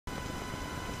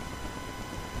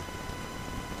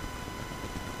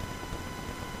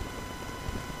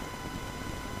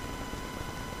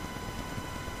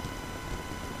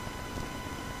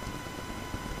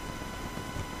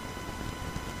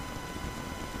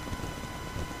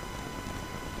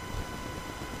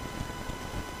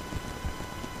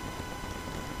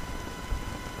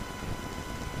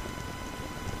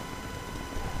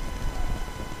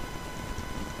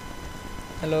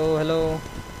Hello hello.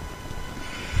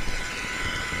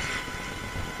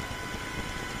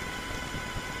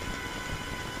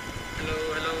 Hello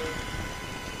hello.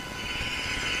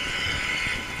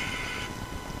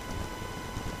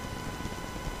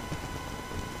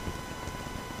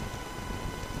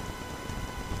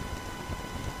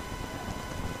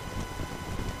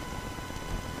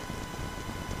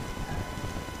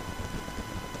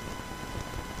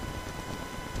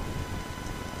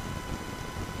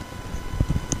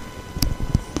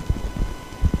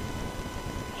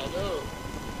 Hello.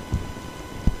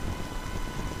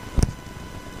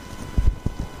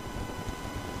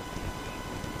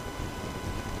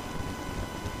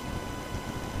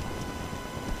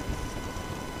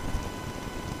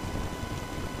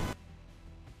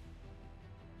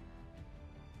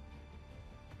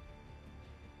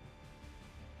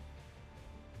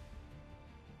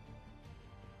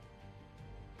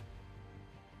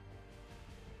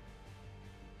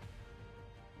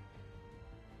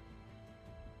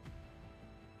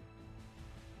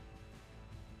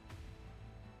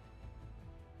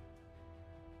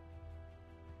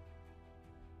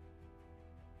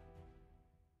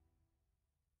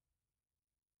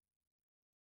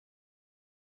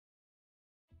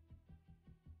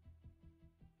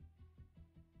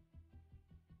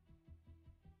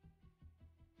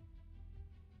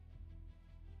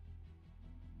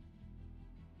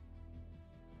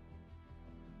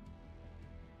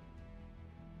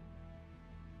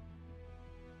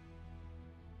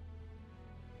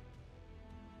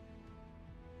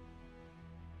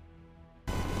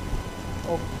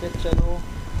 Okay चलो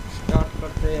start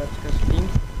करते हैं आज का स्ट्रीम।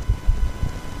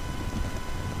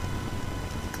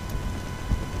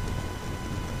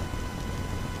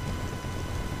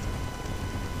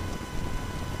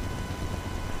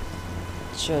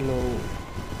 चलो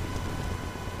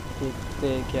देखते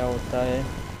हैं क्या होता है।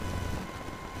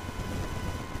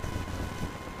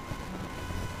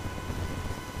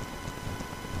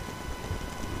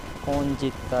 कौन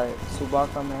जीतता है। सुबह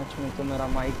का मैच में तो मेरा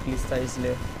माइक प्लीज था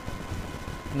इसलिए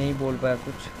नहीं बोल पाया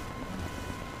कुछ।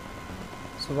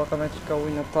 सुबह का मैच का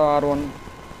विनर था R1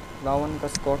 रावण का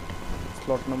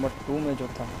स्लॉट नंबर 2 में जो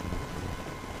था।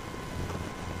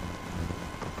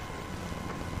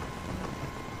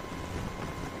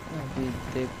 अभी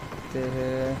देखते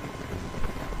हैं।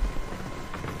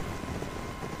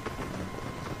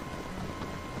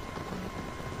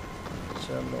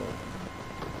 चलो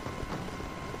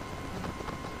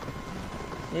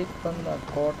एक बंदा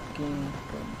गॉड किंग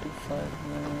 25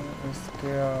 में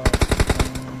इसके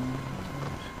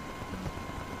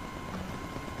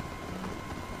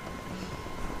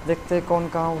देखते हैं कौन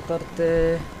कहाँ उतरते।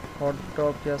 हॉट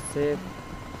टॉप या सेफ।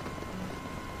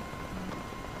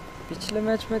 पिछले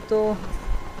मैच में तो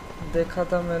देखा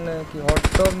था मैंने कि हॉट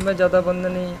टॉप में ज़्यादा बंदे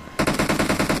नहीं,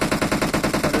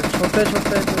 अरे छोटे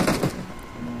छोटे जो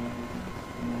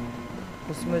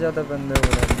उसमें ज़्यादा बंदे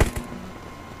हो रहे थे।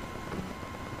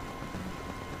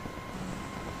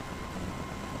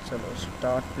 चलो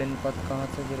स्टार्ट प्लेन पथ कहाँ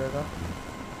से गिरेगा।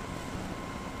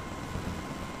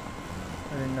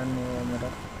 रेंडर नहीं हुआ मेरा,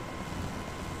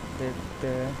 देखते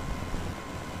हैं।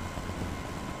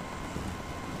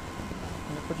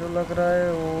 मेरे को जो लग रहा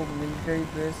है वो मिलिट्री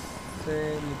बेस से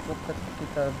लिपोकत की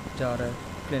तरफ जा रहा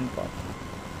है प्लेन पाथ।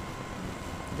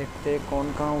 देखते हैं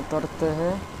कौन कहाँ उतरते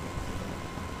हैं।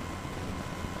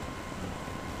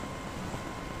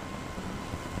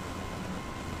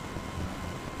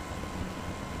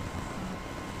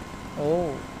 ओह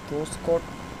दो स्कॉट।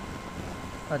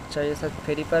 अच्छा ये सब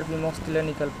फेरी पर भी मॉक्स के लिए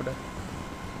निकल पड़े।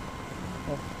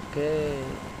 ओके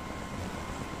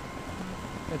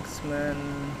एक्समैन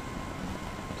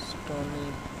स्टोनी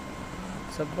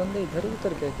सब बंदे इधर ही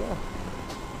उतर गए क्या।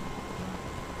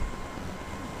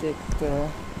 देखते हैं।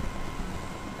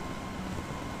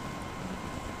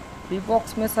 पी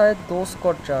बॉक्स में शायद 2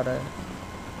 स्कॉट जा रहा है।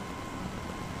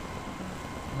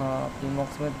 हाँ पी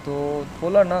बॉक्स में 2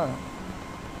 बोला ना।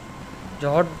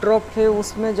 जो हॉट ड्रॉप है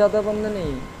उसमें ज़्यादा बंदे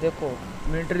नहीं। देखो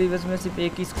मिलिट्री बेस में सिर्फ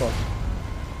एक ही स्कॉट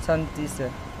 37 है।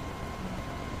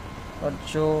 और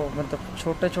जो मतलब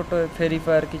छोटे छोटे फेरी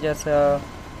फायर की जैसा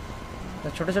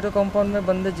छोटे छोटे कंपाउंड में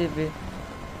बंदे जेबे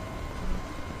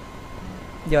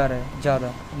जा रहे हैं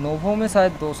ज़्यादा। नोवो में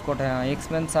शायद 2 स्कॉट है। हाँ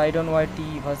X Men side on Y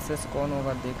T versus कौन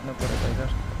होगा देखना पड़ेगा इधर।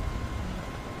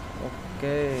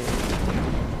 ओके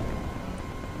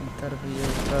इधर भी ये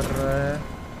उतर रहा है।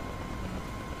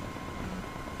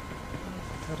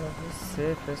 इधर अभी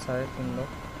सेफ है शायद इन लोग।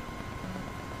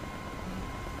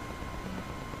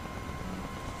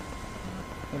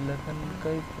 इलेवन का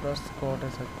ही पूरा स्कॉट है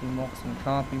सर पीमॉक्स में।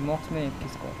 हाँ पीमॉक्स में एक ही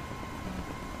स्कॉट।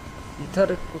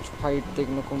 इधर कुछ फाइट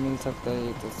देखने को मिल सकता है।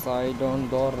 ये तो साइड ऑन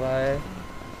दौड़ रहा है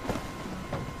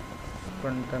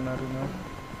कंटेनर में।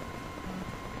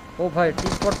 ओ भाई टी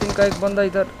 14 का एक बंदा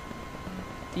इधर,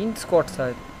 3 स्क्वाड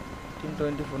शायद। टीम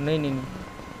 24 नहीं नहीं नहीं,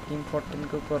 टीम 14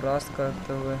 के ऊपर रास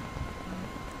करते हुए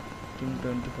टीम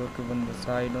 24 के बंदे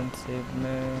साइड ऑन सेव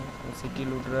में वो सिटी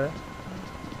लूट रहा है।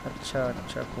 अच्छा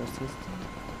अच्छा कोशिश।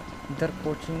 इधर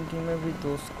कोचिंग टीम में भी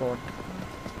 2 स्क्वाड,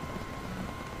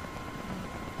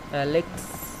 एलेक्स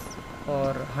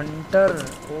और हंटर।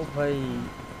 ओ भाई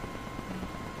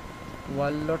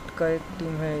वालट का एक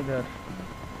टीम है इधर,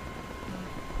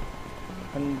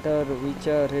 हंटर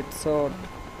विचर हेडशॉट।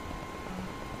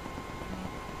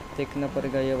 देखना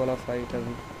पड़ेगा ये वाला फाइट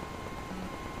अभी।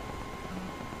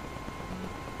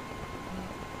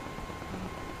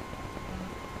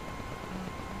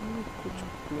 कुछ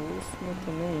क्लोज में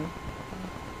तो नहीं,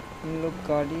 इन लोग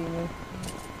गाड़ी में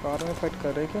कार में फाइट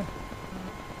कर रहे क्या?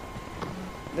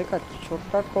 देखा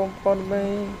छोटा कंपाउंड में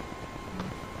ही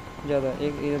ज़्यादा।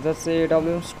 एक इधर से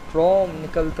AW स्ट्रॉम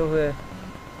निकलते हुए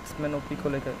इसमें ओपी को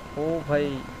लेकर। ओ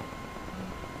भाई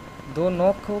 2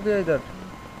 नॉक हो गया इधर।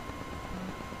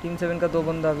 टीम 7 का 2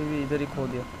 बंदा अभी भी इधर ही खो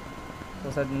दिया।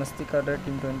 वो शायद मस्ती कर रहा है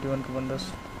टीम 21 का बंदा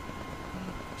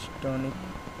टर्निप।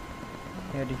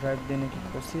 या रिवाइव देने की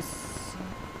कोशिश।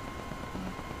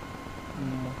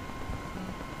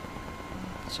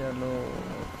 चलो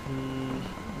अभी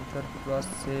इधर पूरा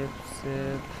सेफ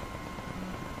सेफ।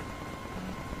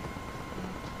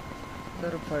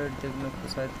 इधर फाइट देखने को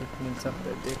शायद मिल सकता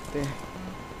है, देखते हैं।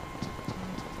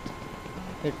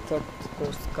 हिट तक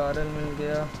को स्कारल मिल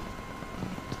गया।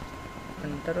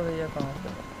 हंटर भैया कहाँ पे?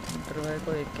 हंटर भाई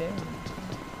को एक है,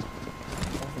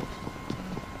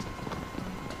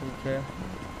 ठीक है।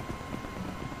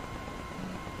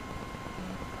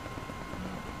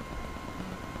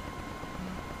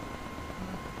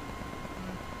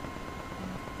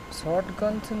 शॉट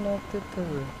गन से नॉक देते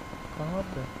हुए कहाँ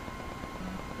पे?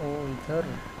 ओ इधर।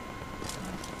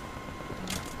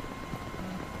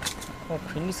 ओ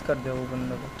फिनिश कर दिया वो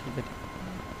बंदा को, ठीक है।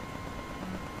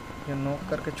 ये नॉक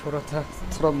करके छोड़ा था,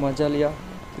 थोड़ा मजा लिया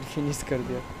फिर फिनिश कर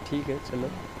दिया, ठीक है। चलो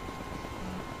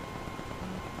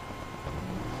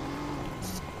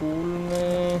स्कूल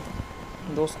में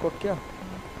 2 स्क्वाड क्या?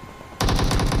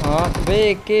 हाँ वे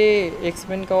एके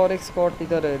एक्समेन का और एक स्क्वाड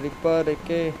इधर है, रिपर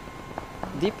एके।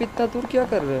 दीप इतना दूर क्या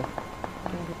कर रहे हैं?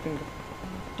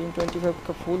 टीम 25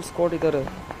 का फुल स्क्वाड इधर है।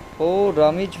 ओ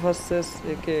रामिज वर्सेस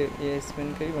एके, ये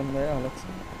एक्समेन का ही बंदा है, अलग से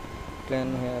प्लान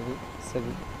में है अभी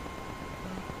सभी।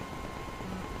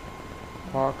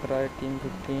 भाग रहा है टीम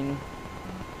 15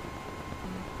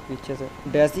 पीछे से।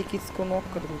 डैजी किसको नॉक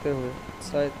कर देते हुए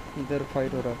शायद इधर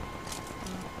फाइट हो रहा है।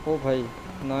 ओ भाई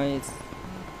नाइस।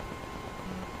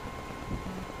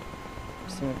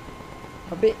 इसमें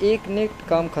अबे एक नेट,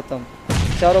 काम खत्म।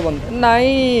 चारों बंदे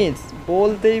नाइस।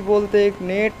 बोलते ही बोलते एक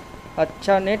नेट,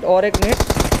 अच्छा नेट और एक नेट।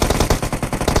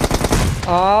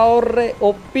 और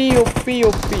OP OP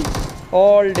OP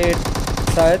all dead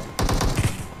शायद।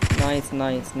 Nice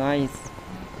nice nice.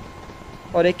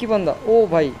 और एक ही बंदा। ओ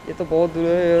भाई ये तो बहुत दूर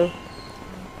है,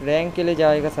 रैंक के लिए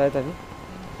जाएगा शायद अभी।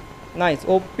 नाइस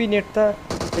ओपी नेट था,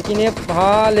 लेकिन ये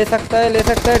हाँ ले सकता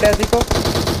है डैजी को।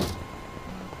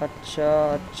 अच्छा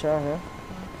अच्छा है।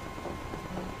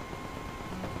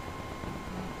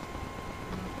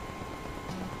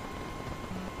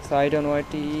 साइड ऑन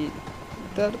वाइटी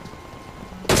इधर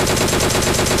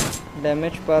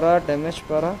डैमेज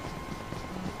पड़ा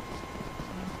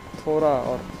थोड़ा,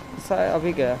 और शायद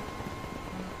अभी गया,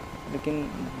 लेकिन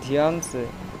ध्यान से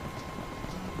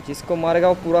जिसको मारेगा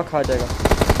वो पूरा खा जाएगा,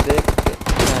 देख के।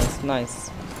 Nice nice.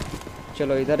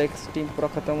 चलो इधर एक टीम पूरा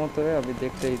ख़त्म होता है, अभी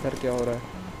देखते हैं इधर क्या हो रहा है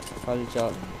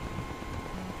हालचाल।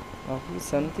 काफ़ी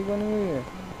शांति बनी हुई है,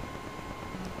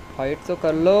 फाइट तो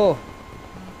कर लो।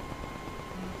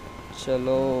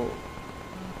 चलो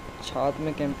छात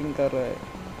में कैंपिंग कर रहा है।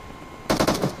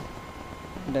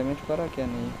 डैमेज पड़ा क्या?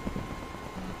 नहीं।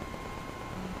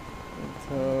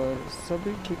 इधर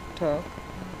सभी ठीक ठाक।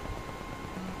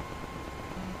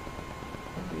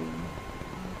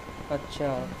 अच्छा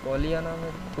पॉलियाना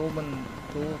में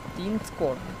 3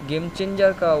 स्क्वाड, गेम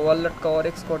चेंजर का, वॉलट का और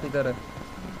एक स्क्वाड इधर है।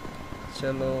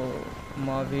 चलो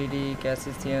मावेरी,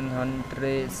 कैसिसियन,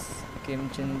 हंट्रेस, गेम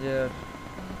चेंजर।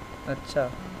 अच्छा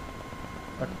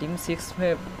और टीम 6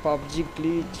 में पबजी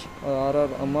ग्लिच और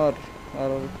आरआर अमर,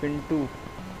 आरआर पिंटू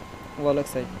वो अलग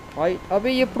साइड फाइट।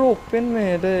 अबे ये प्रो ओपन में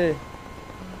है रे,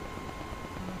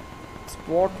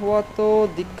 स्पॉट हुआ तो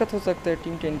दिक्कत हो सकता है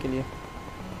टीम 10 के लिए।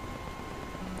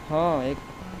 हाँ एक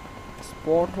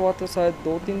स्पॉट हुआ तो शायद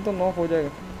 2-3 तो नॉक हो जाएगा।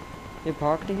 ये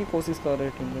भागने की कोशिश कर रहे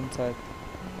हैं टीम 10 शायद।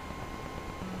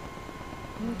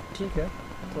 ठीक है,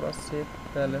 थोड़ा सेफ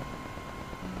पहले।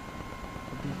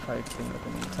 अभी फाइट से मेरे को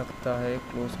मिल सकता है,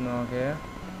 क्लोज में आ गया।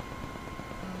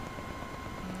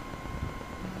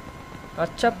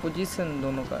 अच्छा पोजीशन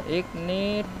दोनों का, एक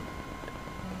नेट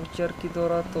ऊंचर की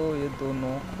दौरा तो ये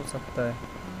दोनों हो सकता है।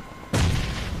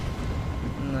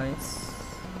 नाइस।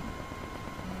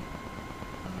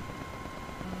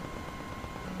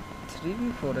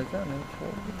 3v4 है क्या? नहीं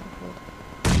 4v4।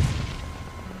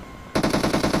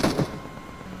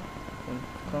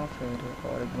 कहाँ फेर है?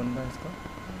 और एक बंदा है इसका,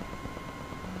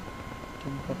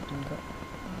 टीम 14 का।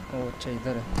 ओ अच्छा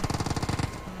इधर है।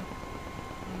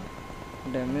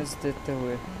 डैमेज देते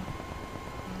हुए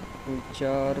कोई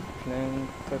 4 फ्लैंक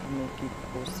करने की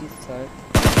कोशिश शायद।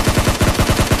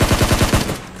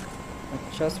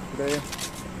 अच्छा स्प्रे।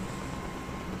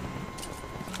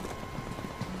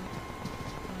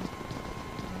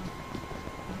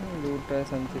 लूट रहा है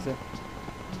शांति से।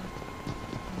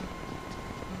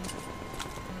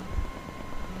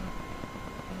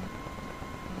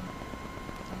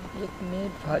 एक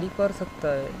नेट भारी पड़ सकता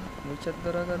है नीचे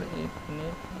तरह, अगर एक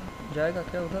नेट जाएगा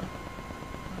क्या उधर?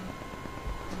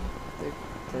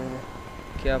 देखते हैं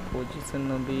क्या पोजीशन।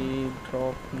 अभी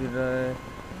ड्रॉप गिर रहा है।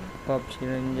 पबजी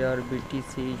रेंजर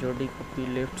बीटीसी जोड़ी कॉपी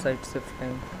लेफ्ट साइड से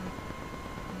फ्लैंक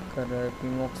कर रहा है।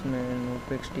 पीमॉक्स में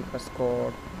नोपेक्सटी का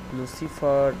स्कॉट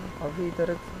लूसीफर। अभी इधर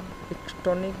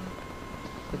एक्सटॉनिक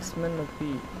एक्समैन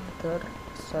ओपी, इधर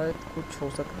शायद कुछ हो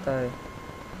सकता है।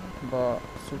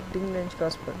 शूटिंग रेंज का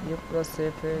आसपास ये पूरा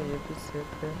सेफ है, ये भी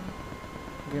सेफ है।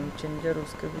 गेम चेंजर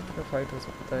उसके बीच में फाइट हो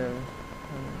सकता है।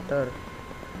 हंटर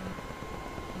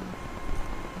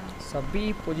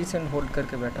सभी पोजीशन होल्ड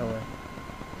करके बैठा हुआ है,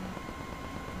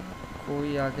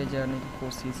 कोई आगे जाने की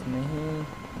कोशिश नहीं।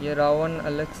 ये रावण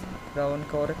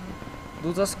का और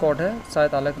दूसरा स्क्वाड है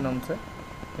शायद अलग नाम से,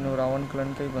 लेकिन रावण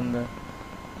क्लन का ही बंदा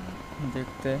है।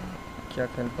 देखते हैं क्या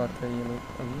खेल पाते हैं ये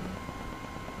लोग। अभी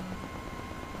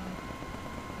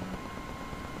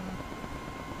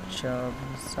अच्छा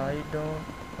साइड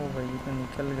ओ भाई ये तो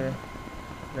निकल गए।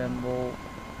 रैम्बो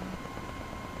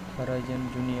हराइजन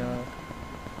जूनियर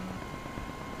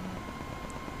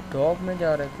टॉप में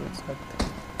जा रहे कोई साथ।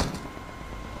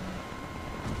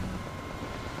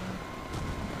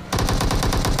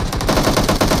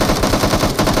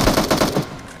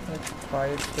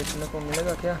 फाइट देखने को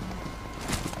मिलेगा क्या?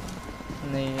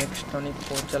 नहीं, एक्सटॉनिक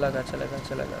को चलेगा,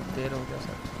 देर हो गया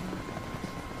सर।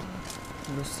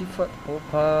 लूसीफर ओ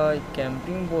भाई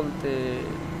कैंपिंग बोलते।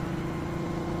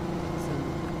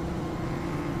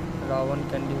 रावण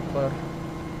कैंडी ऊपर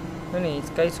नहीं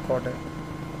इसका ही स्क्वाड है,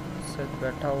 शायद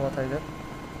बैठा हुआ था इधर।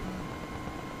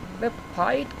 अरे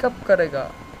फाइट कब करेगा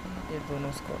ये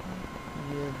दोनों स्क्वाड?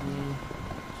 ये भी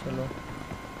चलो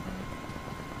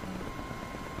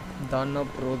दानव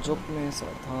प्रोजेक्ट में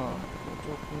साथ। हाँ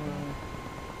प्रोजेक्ट में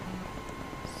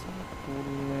स्कूल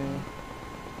में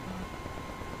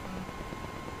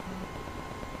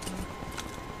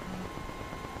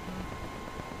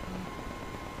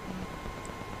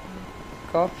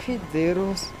काफ़ी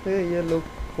देरों से ये लोग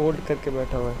होल्ड करके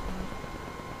बैठा हुआ है।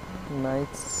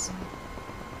 नाइट्स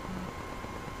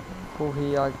को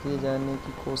ही आगे जाने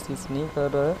की कोशिश नहीं कर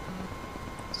रहा है,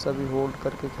 सभी होल्ड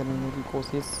करके खेलने की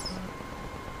कोशिश।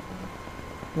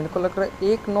 मेरे को लग रहा है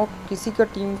एक नॉक किसी का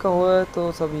टीम का हुआ है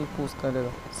तो सभी पुश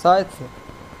करेगा शायद से।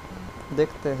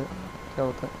 देखते हैं क्या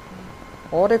होता है।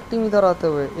 और एक टीम इधर आते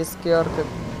हुए इसके आर के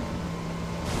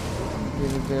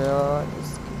गिर गया।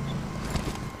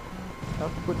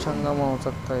 अब कुछ हंगामा हो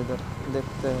सकता है इधर,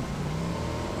 देखते हैं।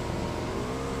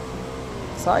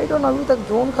 साइड ऑन अभी तक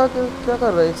जोन खा के क्या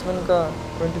कर रहा है एक्समैन का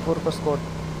 24 का स्क्वाड,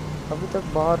 अभी तक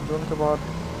बाहर जोन के बाहर।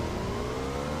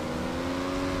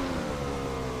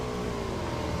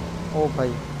 ओ भाई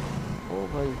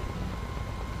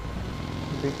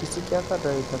बीटीसी क्या कर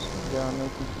रहा है इधर जाने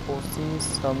की कोशिश।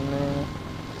 सामने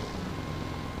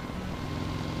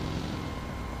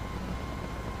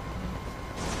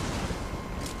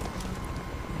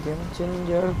गेम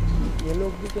चेंजर ये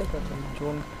लोग भी क्या कर रहे हैं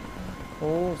जोन।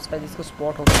 ओ शायद इसको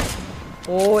स्पॉट हो गया।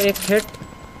 ओ एक हिट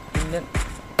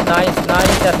नाइस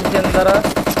ऐसे के अंदर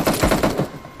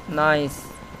नाइस।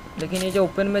 लेकिन ये जो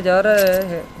ओपन में जा रहा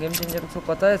है गेम चेंजर उसको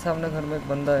पता है सामने घर में एक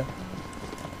बंदा है।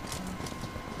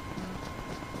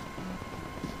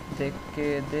 देख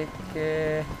के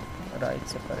राइट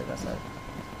से करेगा शायद।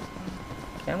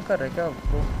 कैम कर रहे क्या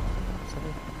वो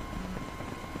सभी?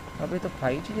 अभी तो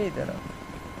फाइट ही है इधर।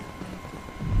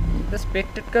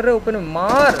 स्पेक्टेट कर रहे ओपन में।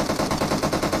 मार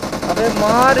अबे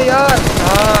मार यार।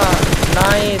 हाँ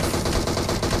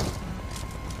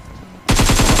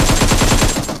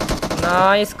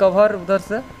नाइस कवर उधर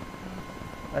से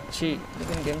अच्छी।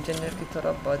 लेकिन गेम चेंजर की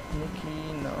तरफ बचने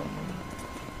की नाम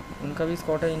उनका भी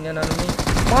स्क्वाड है, इंडियन आर्मी।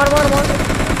 मार मार मार,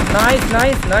 नाइस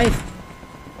नाइस नाइस,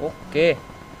 ओके।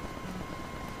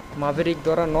 मावेरिक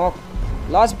द्वारा नॉक।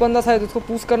 लास्ट बंदा शायद, उसको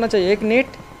पुश करना चाहिए। एक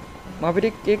नेट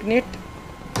मावेरिक, एक नेट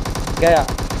गया।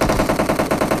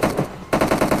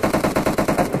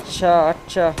 अच्छा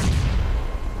अच्छा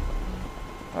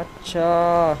अच्छा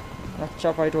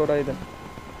अच्छा फाइट हो रहा है इधर।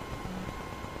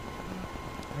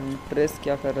 हंट्रेस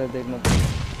क्या कर रहे हैं देखना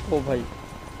पड़ेगा। ओ भाई,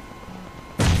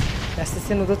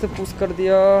 एसएसएन उधर से पुश कर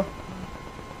दिया।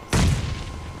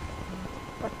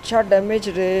 अच्छा डैमेज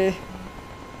रे।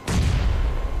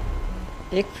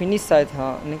 एक फिनिश शायद,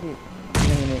 हाँ नहीं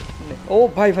नहीं नहीं, नहीं। ओ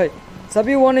भाई भाई,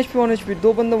 सभी 1 HP 1 HP,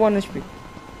 दो बंदे 1 HP।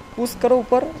 पुश करो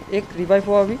ऊपर, एक रिवाइव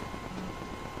हुआ अभी,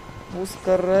 पुश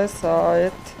कर रहा है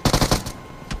शायद।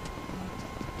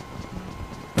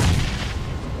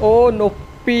 ओ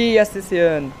नोपी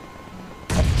एसएसएन,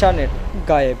 अच्छा नेट,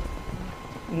 गायब।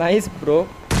 Nice bro.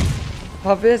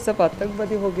 अबे सब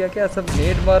आतंकवादी हो गया क्या, सब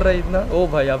नेट मार रहा है इतना। ओ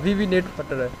भाई अभी भी नेट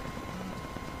फट रहा है।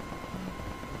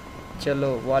 चलो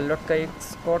वॉलट का एक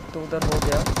स्पॉट तो उधर हो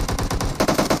गया।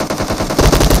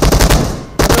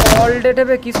 अबे ऑल डेट है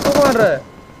बे, किसको मार रहा है?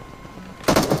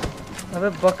 अबे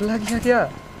बकला गया क्या?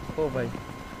 ओ भाई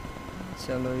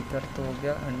चलो इधर तो हो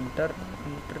गया। हंटर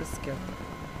इंटरेस्ट क्या,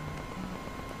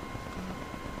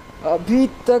 अभी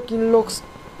तक इन लोग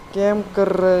स्कैम कर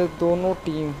रहे दोनों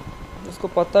टीम। उसको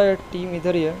पता है टीम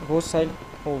इधर ही है, बहुत साइड।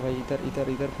 ओ भाई इधर इधर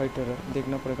इधर फाइटर है,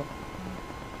 देखना पड़ेगा।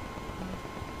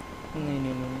 नहीं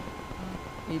नहीं नहीं,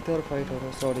 इधर फाइट हो रहा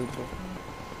है, सॉरी ब्रो।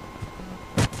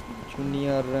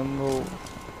 जूनियर रेम्बो,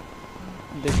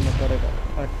 देखना पड़ेगा।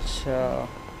 अच्छा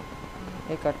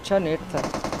एक अच्छा नेट था,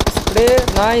 स्प्रे,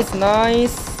 नाइस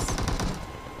नाइस।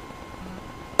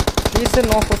 फिर से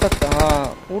नॉक हो सकता, हाँ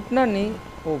उठना नहीं।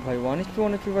 ओ भाई 1 HP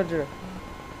 1 HP बज रहा है।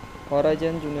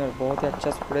 हॉराइजन जूनियर, बहुत ही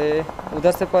अच्छा स्प्रे,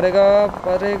 उधर से पड़ेगा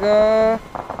पड़ेगा।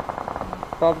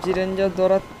 पबजी रेंजर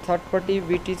द्वारा थर्ड पार्टी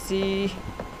बीटीसी,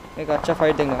 एक अच्छा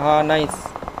फाइट देंगे, हाँ नाइस।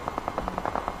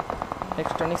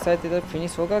 एक्सटर्निक शायद इधर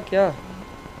फिनिश होगा क्या,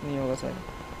 नहीं होगा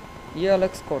शायद। ये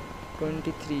अलग स्कॉट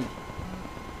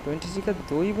 23 का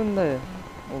दो ही बंदा है।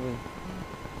 ओ भाई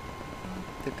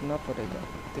देखना पड़ेगा,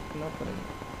 देखना पड़ेगा,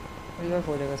 रिवाइव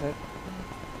हो जाएगा शायद।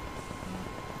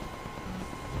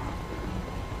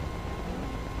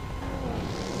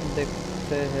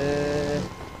 देखते हैं,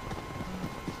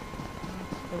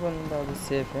 ये बंदा अभी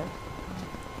सेफ है।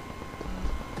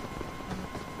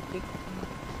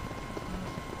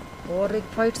 और एक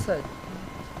फाइट शायद,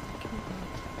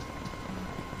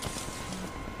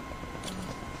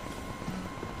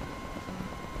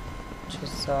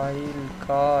 साहिल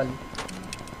काल।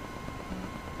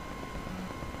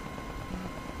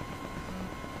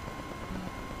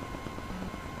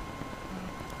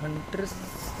 हंटर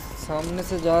सामने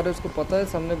से जा रहे, उसको पता है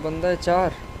सामने बंदा है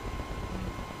 4।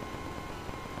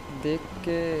 देख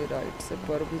के राइट से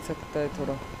पर भी सकता है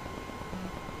थोड़ा,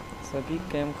 सभी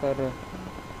कैम कर रहे हैं।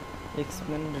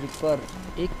 एक्समैन रिपर,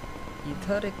 एक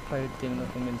इधर एक फाइट देखने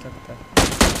को मिल सकता है।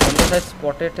 बंदा शायद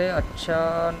स्पॉटेड है, अच्छा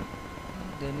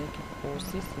देने की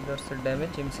कोशिश। इधर से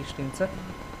डैमेज M16 से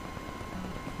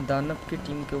दानव की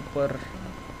टीम के ऊपर।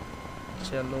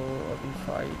 चलो अभी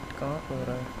फाइट कहाँ पे हो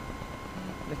रहा है,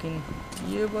 लेकिन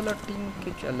ये वाला टीम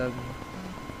कुछ अलग है,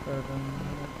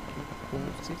 करने की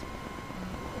कोशिश।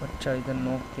 अच्छा इधर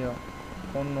नॉक दिया,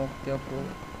 कौन नॉक दिया ब्रो,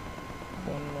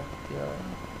 कौन नॉक दिया,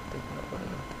 देखना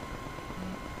पड़ेगा।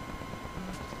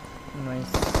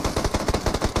 नाइस,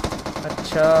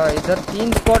 अच्छा इधर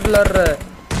 3 स्पॉट लड़ रहा है।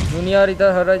 जूनियर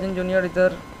इधर, हराइजन जूनियर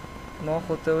इधर नॉक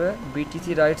होते हुए।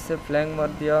 बीटीसी राइट से फ्लैंक मार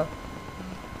दिया।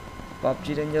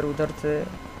 पबजी रेंजर उधर से।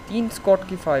 3 स्क्वाड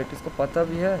की फाइट, इसको पता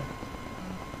भी है।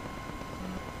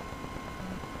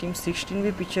 टीम 16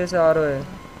 भी पीछे से आ रहे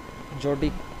हैं।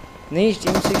 जोडी नहीं,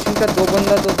 टीम 16 का दो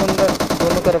बंदा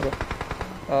दोनों तरफ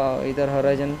है। इधर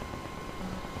हराइजन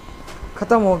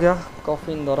ख़त्म हो गया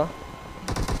कॉफिन द्वारा।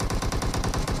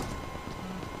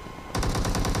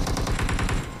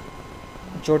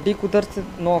 जोडी उधर से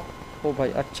नॉक। ओ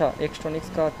भाई अच्छा, एक्सट्रॉनिक्स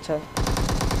का अच्छा।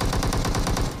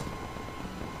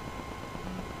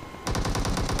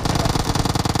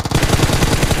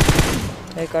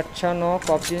 एक अच्छा नॉक।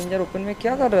 पबजी रेंजर ओपन में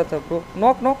क्या कर रहा था ब्रो?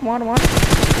 नॉक नॉक, मार मार।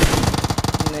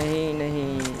 नहीं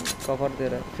नहीं, कवर दे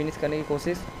रहा है, फिनिश करने की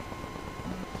कोशिश।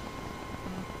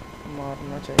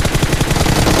 मारना चाहिए।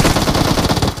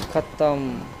 ख़त्म।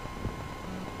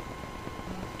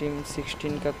 टीम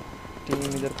 16 का टीम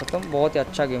इधर ख़त्म। बहुत ही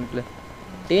अच्छा गेम प्ले,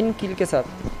 10 किल के साथ,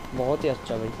 बहुत ही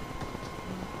अच्छा भाई,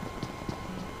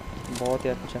 बहुत ही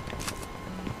अच्छा।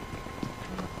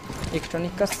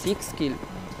 एक्सट्रॉनिक का 6 किल।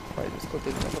 फाइल इसको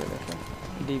देखना पड़ेगा क्या,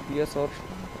 DPS और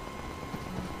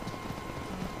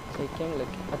एकेएम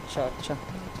लेके। अच्छा अच्छा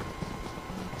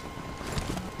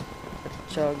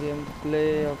अच्छा गेम प्ले।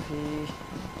 अभी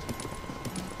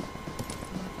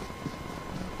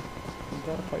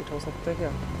इधर फाइट हो सकता है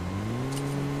क्या?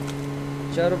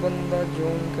 4 बंदा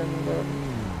जोन के अंदर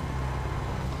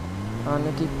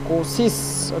आने की कोशिश।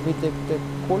 अभी देखते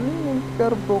कॉलिंग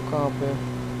एम्पायर ब्रो कहाँ पे?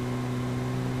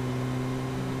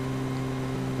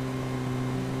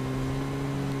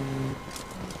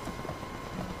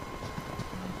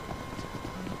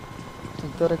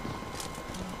 इधर एक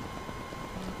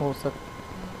हो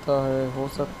सकता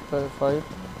है fight.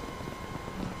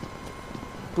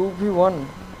 2v1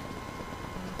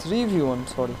 3v1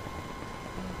 sorry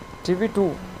 3v2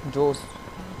 जोश।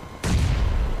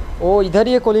 ओ इधर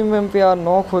ही है कॉलिंग एम्पायर।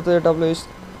 नॉक होते हैं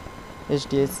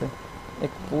WHDS से।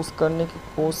 एक पुश करने की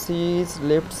कोशिश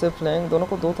लेफ्ट से फ्लैंक दोनों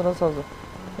को दो तरह से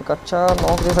एक अच्छा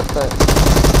नॉक दे सकता है।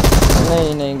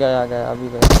 नहीं नहीं गया गया अभी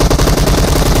गया।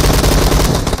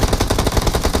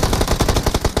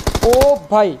 ओ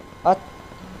भाई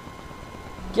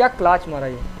क्या क्लाच मारा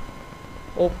ये।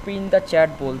 ओपन द चैट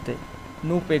बोलते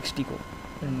नूप एक्सटी को।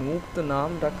 नूप तो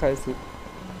नाम रखा है इसे,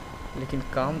 लेकिन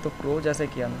काम तो प्रो जैसे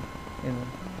किया ना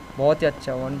इन्होंने। बहुत ही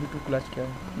अच्छा 1v2 क्लच किया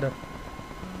है इधर।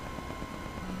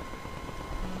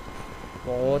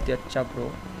 बहुत ही अच्छा प्रो।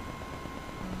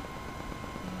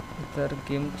 इधर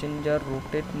गेम चेंजर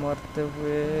रोटेट मारते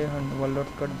हुए वर्ल्ड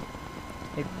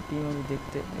कप एक टीम अभी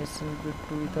देखते।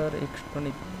 SLB2 इधर एक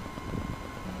टर्निप।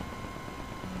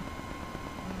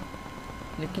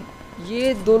 लेकिन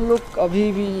ये दो लोग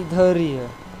अभी भी इधर ही है।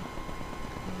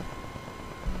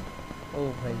 ओ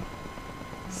भाई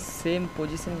सेम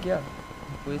पोजीशन क्या?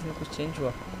 पोजीशन कुछ चेंज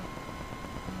हुआ?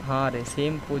 हाँ रे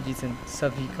सेम पोजीशन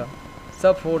सभी का।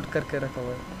 सब होल्ड करके रखा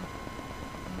हुआ है।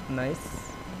 नाइस।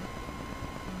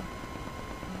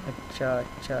 अच्छा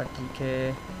अच्छा ठीक है।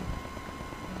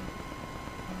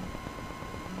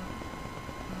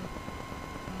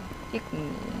 एक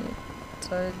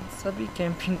शायद सभी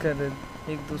कैंपिंग कर रहे,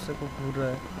 एक दूसरे को घूर रहा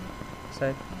है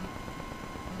शायद।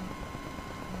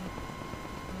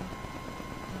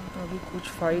 अभी कुछ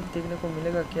फाइट देखने को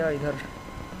मिलेगा क्या इधर?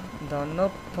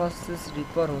 दानव वर्सेस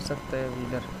रिपर हो सकता है अभी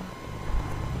इधर।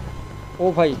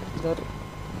 ओ भाई इधर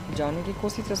जाने की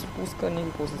कोशिश है, पुश करने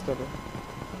की कोशिश कर रहे हैं।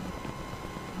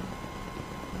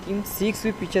 टीम 6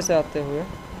 भी पीछे से आते हुए।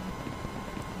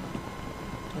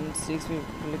 टीम 6 भी,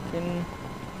 लेकिन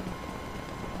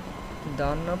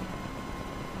दानव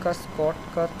का स्पॉट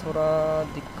का थोड़ा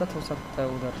दिक्कत हो सकता है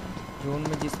उधर जोन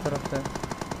में जिस तरफ है।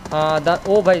 हाँ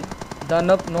ओ भाई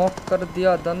दानव नॉक कर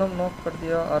दिया। दानव नॉक कर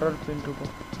दिया आरआर पिंटू को।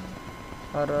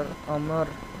 आरआर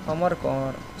अमर को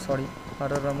सॉरी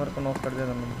आरआर अमर को नॉक कर दिया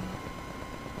दानव।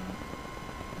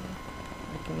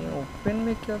 लेकिन ये ओपन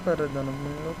में क्या कर रहे दानव?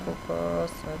 इन लोगों का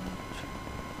शायद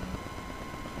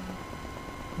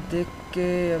देख के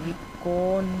अभी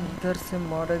कौन इधर से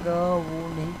मारेगा वो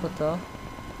नहीं पता।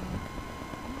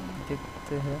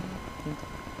 देखते हैं।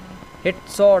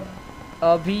 हेडशॉट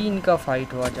अभी इनका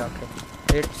फाइट हुआ जाके।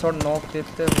 हेडशॉट नॉक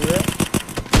देते हुए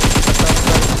खत्म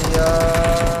कर दिया।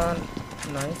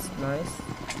 Nice nice.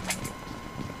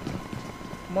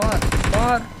 मार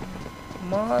मार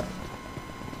मार।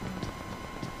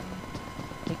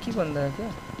 एक ही बंदा है क्या?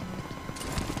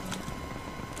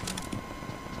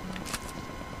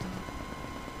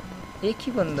 एक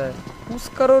ही बंदा है। पुश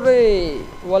करो रे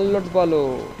वल्लट वालो,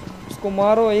 उसको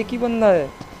मारो। एक ही बंदा है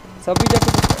सभी जगह।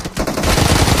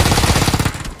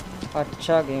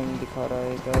 अच्छा गेम दिखा रहा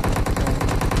है इधर।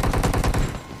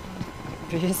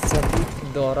 बेस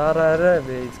सभी दौड़ा रहा है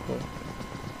बे इसको,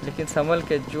 लेकिन संभल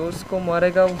के जो उसको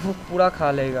मारेगा वो पूरा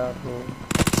खा लेगा वो।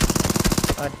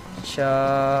 अच्छा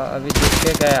अभी देख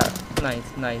के गया।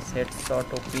 Nice nice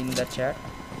headshot open the chat.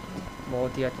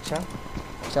 बहुत ही अच्छा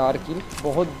 4 किल।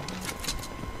 बहुत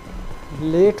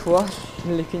लेट हुआ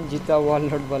लेकिन जीता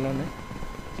वर्ल्ड वालों ने।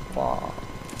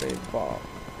 बाप रे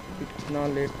बाप इतना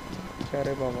लेट क्या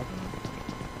रे बाबा।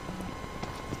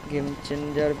 गेम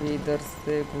चेंजर भी इधर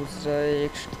से घुस रहा है।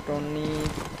 एक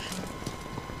टर्निप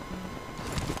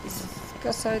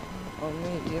इसका शायद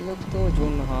हमें ये लोग तो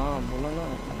जोन। हाँ बोला ना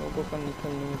इन लोगों का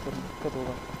निकलने में तो दिक्कत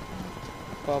होगा।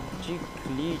 PUBG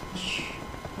glitch.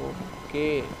 ओके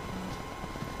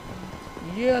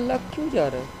ये अलग क्यों जा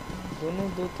रहा है दोनों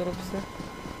दो तरफ से?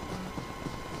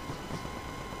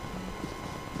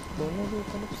 दोनों दो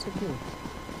तरफ से क्यों?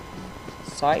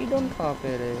 साइड ऑन कहाँ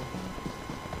पे रहे?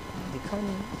 दिखा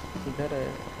नहीं इधर है।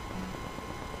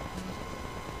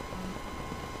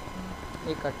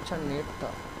 एक अच्छा नेट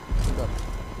था उधर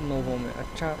नोवो में।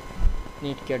 अच्छा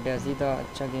नेट किया डैजी था।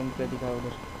 अच्छा गेम प्ले दिखा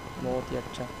उधर बहुत ही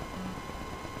अच्छा।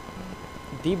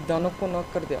 दीप दानव को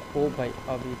नॉक कर दिया। ओ भाई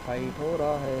अभी फाइट हो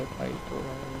रहा है फाइट हो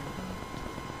रहा है।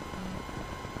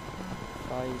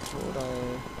 फाइट हो रहा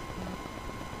है।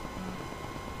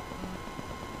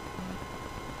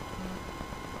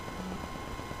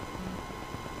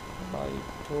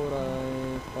 फाइट हो रहा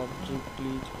है। पबजी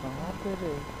प्लीज कहाँ पे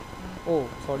रे? ओ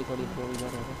सॉरी सॉरी ब्रो,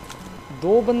 इधर है।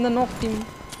 2 बंदा नॉक टीम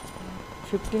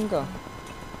 15 का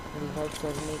रिवाइव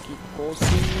करने की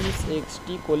कोशिश।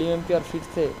 एक्सटी कोली एम्पियर फिर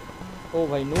से। ओ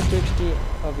भाई नूक एक्सटी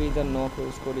अभी इधर नॉक है,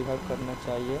 उसको रिवाइव करना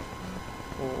चाहिए।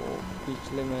 वो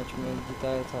पिछले मैच में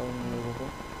जिताया था उन लोगों को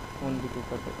 1v2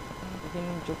 कर दे। लेकिन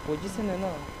जो पोजीशन है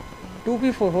ना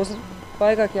 2v4 हो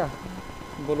पाएगा क्या?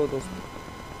 बोलो दोस्तों,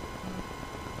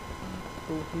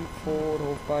 2v4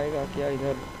 हो पाएगा क्या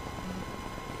इधर?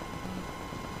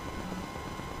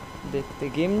 देखते।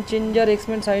 Game changer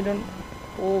एक्समेंट side on.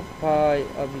 ओ भाई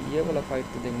अभी ये वाला फाइट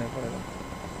तो देखना पड़ेगा।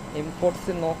 इम्पोर्ट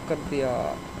से नॉक कर दिया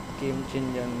गेम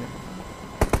चेंजर ने।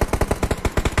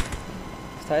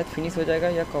 शायद फिनिश हो जाएगा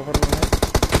या कवर में है।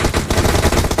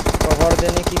 कवर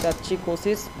देने की अच्छी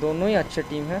कोशिश, दोनों ही अच्छे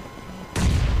टीम है।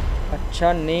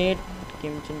 अच्छा net,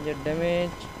 game changer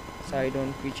damage, side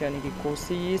on पीछे आने की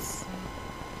कोशिश,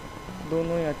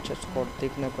 दोनों ही अच्छा स्कॉट।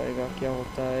 देखना पड़ेगा क्या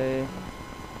होता है।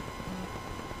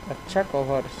 अच्छा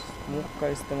कवर, स्मोक का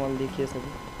इस्तेमाल देखिए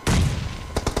सभी।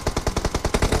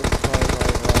 भाई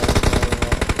भाई भाई भाई,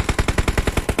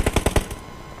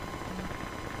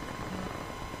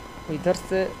 इधर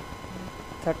से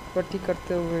थटपटी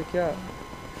करते हुए क्या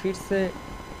फिर से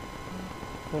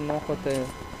वो नॉक होते हैं।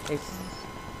 इस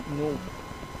नो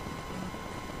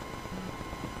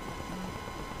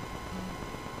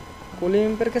कोली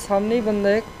एम्पर के सामने ही बंदा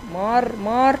है। मार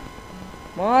मार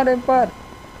मार एम्पर,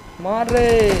 मार रे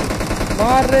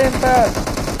एम्पर,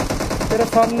 तेरे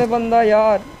सामने बंदा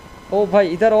यार। ओ भाई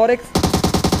इधर और एक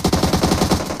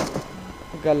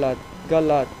गलत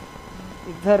गलत,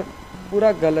 इधर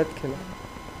पूरा गलत खेला।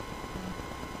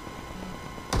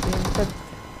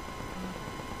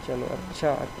 चलो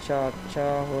अच्छा अच्छा अच्छा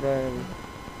हो रहा है अभी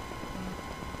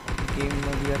गेम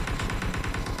में भी अच्छा।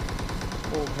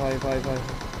 ओ भाई भाई भाई,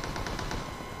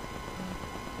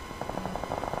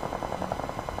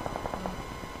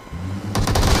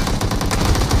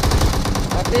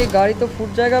 अबे गाड़ी तो फूट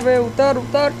जाएगा बे। उतर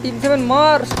उतर, टीम 7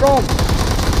 मार स्ट्रॉन्ग।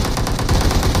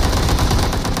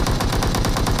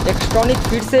 एक्सट्रॉनिक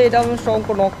फिर से डाउन स्ट्रॉन्ग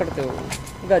को नॉक करते हो।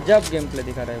 गजब गेम प्ले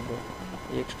दिखा रहा है ब्रो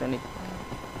ये एक्सट्रॉनिक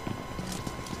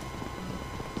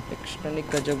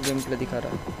गजब गेम प्ले दिखा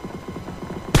रहा है।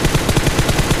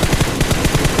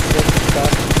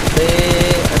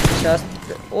 अच्छा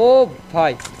ओ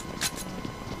भाई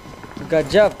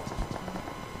गजब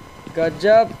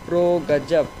गजब ब्रो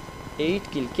गजब। 8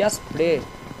 किल, क्या spray.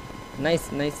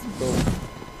 Nice nice bro.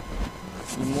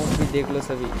 Emote भी देख लो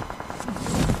सभी।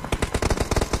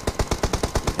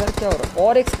 इधर क्या हो रहा है?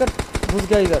 और एक्स कर घुस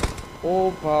गया इधर। ओ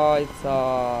भाई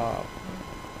साहब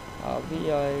अभी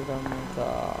आएगा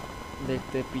मजा।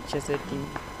 देखते पीछे से टीम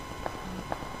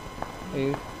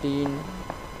 18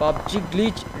 पबजी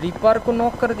ग्लिच रिपर को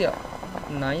नॉक कर दिया।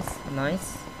 Nice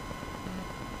nice.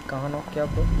 कहाँ नॉक किया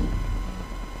ब्रो?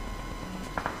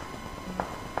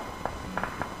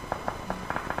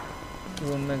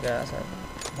 जोन में गया शायद।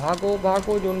 भागो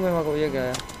भागो जोन में भागो, ये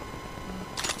गया।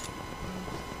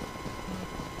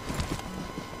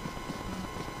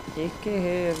 एक के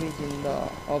है अभी जिंदा।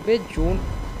 अबे जोन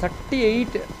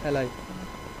 38 अलाइव।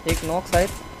 एक नॉक शायद।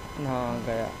 हाँ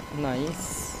गया।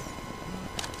 नाइस।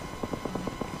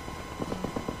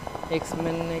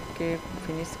 एक्समैन ने के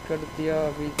फिनिश कर दिया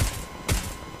अभी।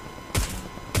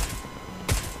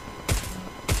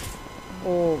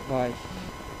 ओ भाई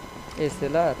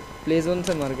एसएलआर प्ले जोन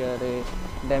से मर गया। अरे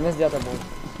डैमेज ज़्यादा, बहुत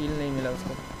किल नहीं मिला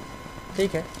उसको।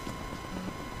 ठीक है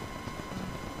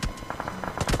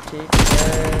ठीक है।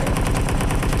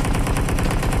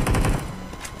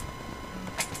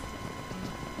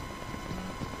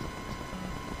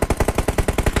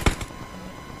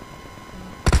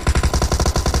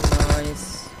 नाइस।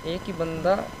 एक ही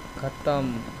बंदा खत्म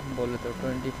बोले तो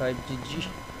 25 GG।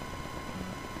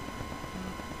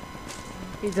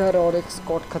 इधर और एक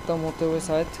स्कॉट ख़त्म होते हुए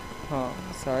शायद। हाँ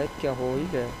शायद क्या हो ही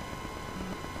गया।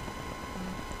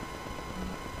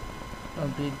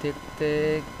 अभी देखते।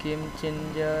 गेम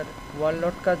चेंजर वर्ल्ड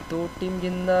लॉट का 2 टीम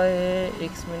जिंदा है।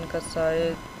 एक्समैन का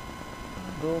शायद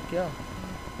 2, क्या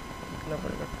देखना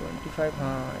पड़ेगा। 25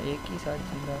 हाँ एक ही साथ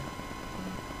जिंदा है।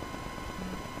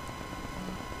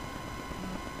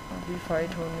 अभी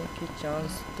फाइट होने की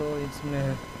चांस तो इसमें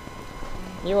है।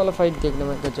 ये वाला फाइट देखने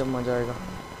में गजब मजा आएगा।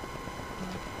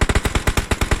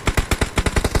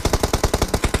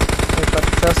 एक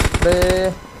अच्छा स्प्रे।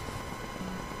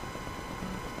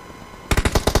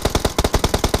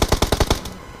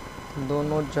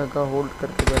 दोनों जगह होल्ड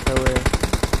करके बैठे हुए हैं।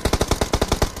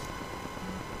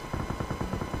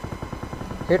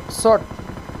 हेडशॉट।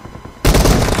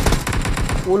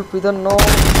 वुल्फ इधर नॉक,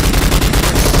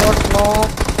 शॉट नॉक,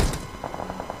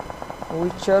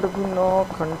 विचर भी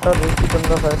नॉक, हंटर एक ही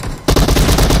बंदा है।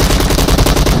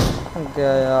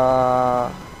 गया,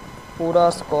 पूरा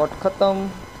स्क्वाड खत्म।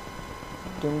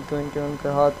 टीम 21 के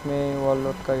हाथ में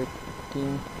वॉलॉट का एक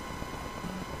टीम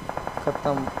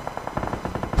खत्म।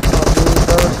 अभी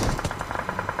इधर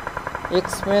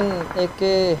X Men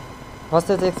AK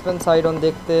versus X Men side on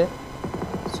देखते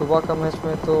सुबह का मैच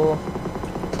में। तो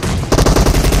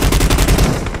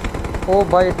ओ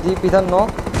भाई दीप इधर नॉक,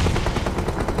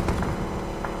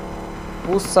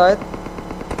 उस शायद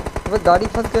वो गाड़ी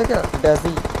फंस गया क्या।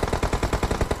 डेजी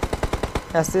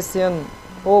एसेसियन,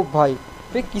 ओ भाई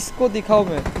पे किसको दिखाओ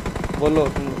मैं, बोलो।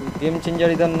 गेम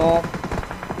चेंजर इधर नॉक,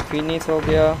 फिनिश हो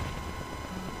गया।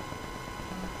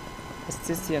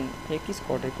 एसेसियन एक ही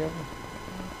स्क्वाड है क्या।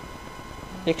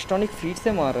 एक्सटॉनिक फीट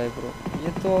से मार रहा है ब्रो, ये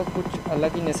तो कुछ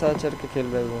अलग ही नशा चढ़ के खेल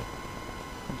रहे वो।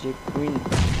 जे क्वीन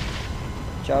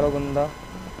चारों बंदा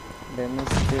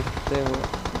डैमेज देखते हो।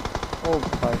 ओ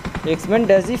भाई एक्समैन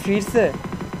डेजी फिर से,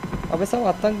 अबे सब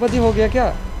आतंकवादी हो गया क्या।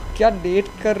 क्या डेट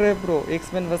कर रहे ब्रो।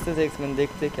 एक्समैन वर्सेस एक्समैन,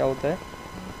 देखते क्या होता है।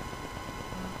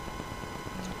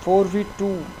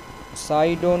 4v2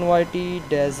 side on whitey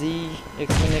Daisy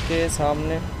X Men के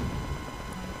सामने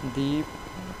दीप।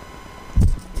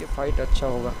 ये फाइट अच्छा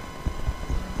होगा।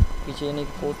 पीछे नहीं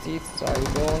कोशिश,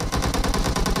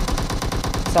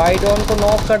 साइड ऑन को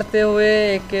नॉक करते हुए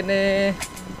एक ने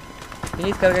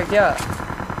फिनिश करके क्या।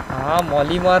 हाँ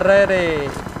मॉली मार रहा है रे।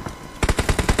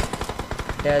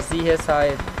 डेजी है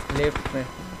शायद लेफ्ट में,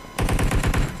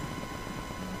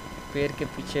 पैर के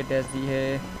पीछे डेजी है।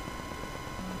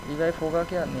 रिवाइव होगा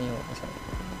क्या, नहीं होगा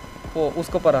शायद। ओ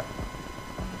उसको पड़ा,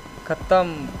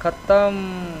 खत्म खत्म।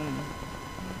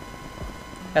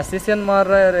 एसिसियन मार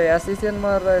रहा है रे, एसिसियन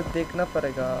मार रहा है। देखना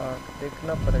पड़ेगा,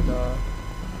 देखना पड़ेगा,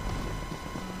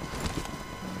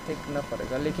 देखना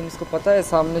पड़ेगा। लेकिन इसको पता है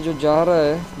सामने जो जा रहा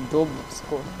है दो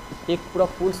इसको, एक पूरा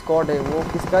फुल स्क्वाड है। वो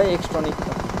किसका है, एक्सटॉनिक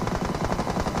का।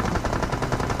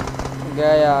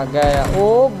 गया गया,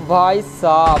 ओ भाई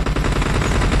साहब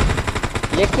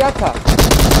ये क्या था,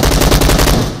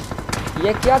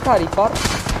 ये क्या था रिपर।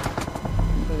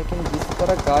 लेकिन जिस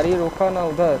तरह गाड़ी रोका ना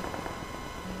उधर,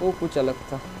 वो कुछ अलग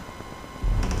था,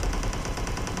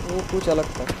 वो कुछ अलग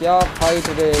था। क्या फाइट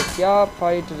रे, क्या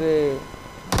फाइट रे।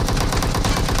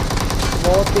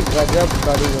 बहुत ही गजब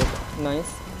गाड़ी हो। नाइस,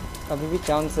 अभी भी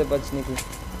चांस है बचने की।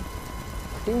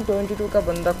 टीम 22 का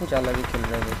बंदा कुछ अलग ही खेल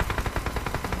रहा है।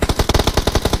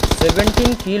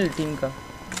 17 किल टीम का,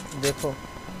 देखो।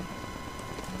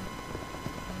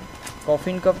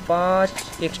 कॉफिन का 5,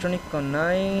 एक्सटॉनिक का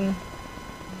 9,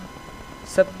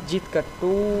 सब जीत का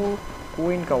 2,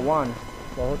 क्वीन का 1।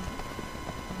 बहुत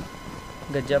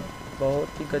गजब,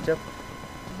 बहुत ही गजब।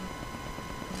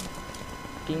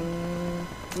 टीम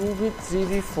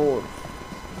 2v3v4,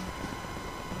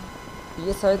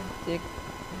 ये शायद एक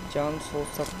चांस हो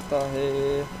सकता है।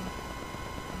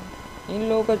 इन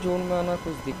लोगों का जोन में आना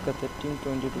कुछ दिक्कत है टीम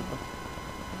 22 का।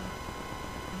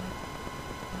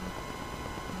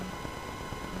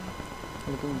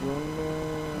 लेकिन जोन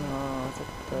में हाँ आ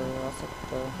सकता है, आ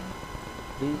सकता है।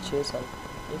 6 साल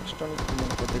एक्सटर्नल टीम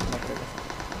को देखना पड़ेगा।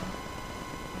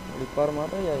 रिपर मार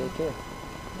रहा है या एक है।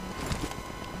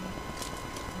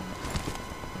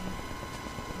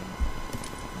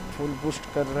 फुल बूस्ट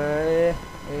कर रहा है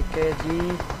एक जी।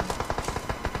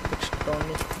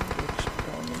 एक्सटर्नल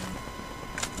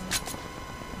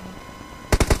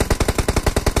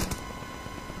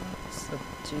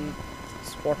सब्जी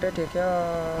स्पॉटेड है क्या।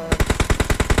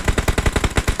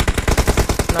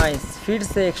 नाइस, फिर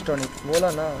से एक्सटॉनिक। बोला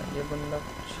ना ये बंदा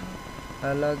कुछ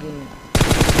अलग ही।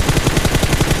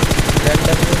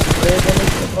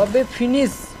 अबे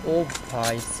फिनिश, ओ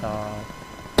भाई साहब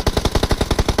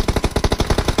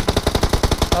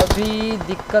अभी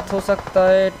दिक्कत हो सकता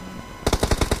है।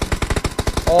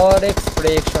 और एक स्प्रे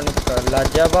एक्सटॉनिक का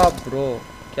लाजवाब ब्रो,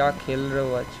 क्या खेल रहे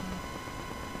हो आज।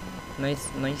 Nice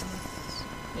nice,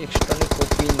 एक्सटॉनिक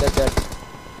copy in the chat.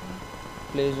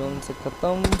 Play zone से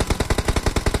ख़त्म।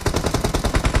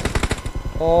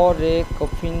 और एक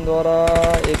कॉफिन द्वारा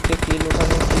एक के किल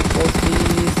उठाने की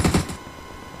कोशिश,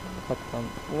 खत्म।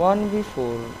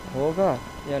 1v4 होगा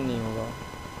या नहीं होगा,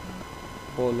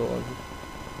 बोलो अभी।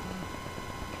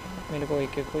 मेरे को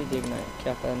एक एक को ही देखना है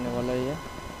क्या करने वाला है ये।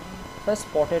 बस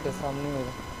स्पॉटेड है सामने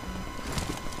मेरे।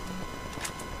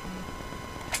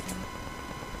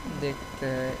 देखते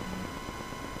हैं।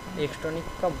 एक्सटॉनिक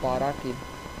का 12 किल,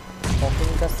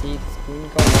 कॉफिन का 6, क्वीन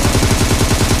का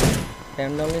 1।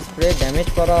 रैंडमली स्प्रे, डैमेज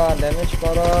पड़ा, डैमेज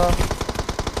पड़ा।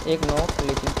 एक नॉक,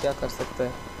 लेकिन क्या कर सकते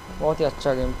हैं। बहुत ही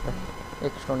अच्छा गेम प्ले।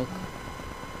 एक्सट्रॉनिक,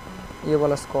 ये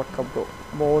वाला स्कॉट का ब्रो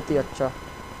बहुत ही अच्छा,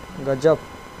 गजब।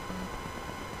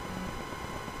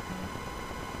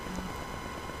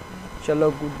 चलो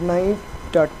good night,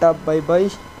 tata bye bye.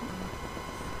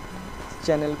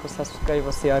 Channel को सब्सक्राइब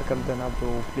और शेयर कर देना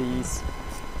ब्रो प्लीज़।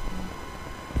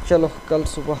 चलो कल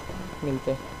सुबह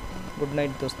मिलते हैं। गुड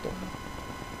नाइट दोस्तों।